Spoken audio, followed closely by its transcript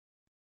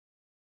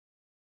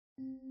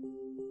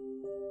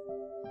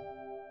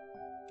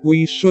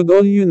We should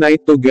all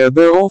unite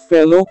together, O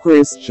fellow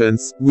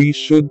Christians. We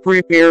should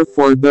prepare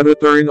for the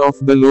return of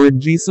the Lord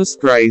Jesus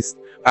Christ.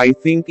 I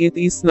think it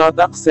is not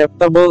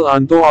acceptable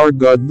unto our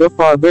God the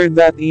Father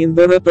that in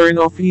the return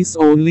of His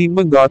only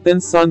begotten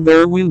Son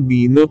there will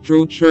be no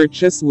true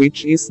churches,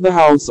 which is the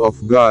house of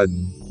God.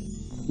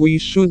 We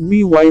should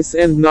be wise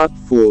and not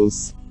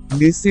fools,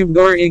 deceived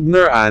or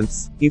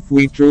ignorants. If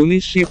we truly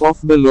sheep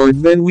of the Lord,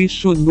 then we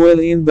should dwell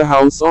in the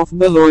house of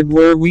the Lord,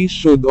 where we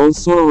should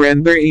also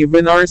render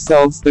even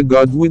ourselves to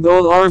God with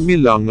all our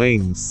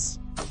belongings.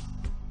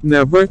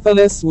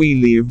 Nevertheless we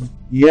live,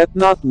 yet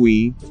not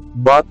we,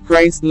 but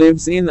Christ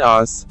lives in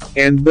us,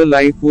 and the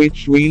life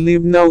which we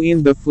live now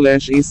in the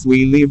flesh is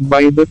we live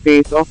by the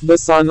faith of the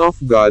Son of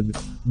God,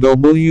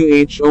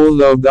 who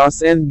loved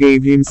us and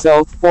gave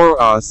Himself for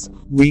us.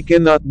 We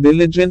cannot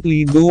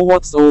diligently do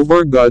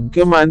whatsoever God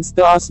commands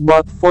to us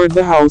but for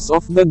the house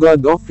of the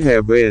God of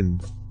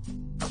heaven.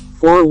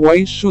 For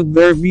why should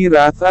there be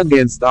wrath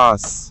against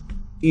us?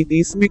 It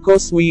is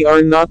because we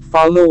are not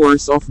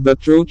followers of the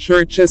true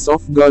churches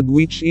of God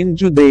which in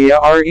Judea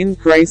are in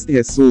Christ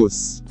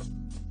Jesus.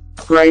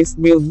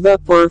 Christ built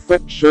that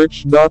perfect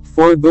church.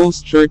 For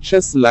those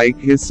churches like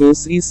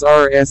Jesus is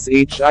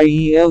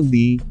RSHIELD,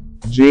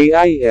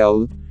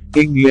 JIL,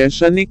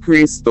 Iglesia ni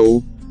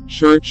Cristo,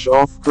 Church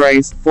of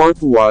Christ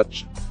Fourth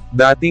Watch,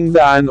 Dating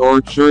Daan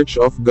or Church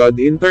of God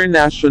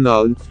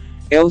International,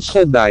 El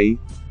Shaddai,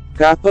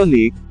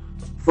 Catholic,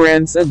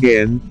 Friends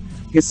Again,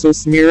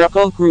 Jesus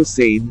Miracle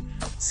Crusade,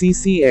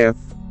 CCF,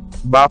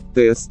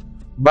 Baptist,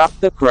 Back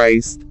to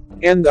Christ,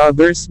 and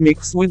others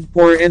mixed with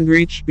poor and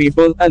rich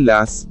people.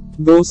 Alas,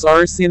 those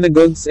are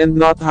synagogues and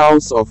not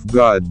house of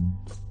God.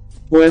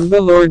 When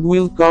the Lord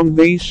will come,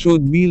 they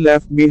should be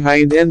left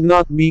behind and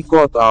not be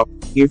caught up.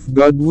 If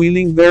God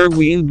willing, there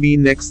will be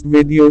next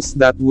videos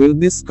that will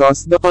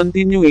discuss the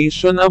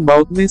continuation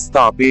about this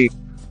topic.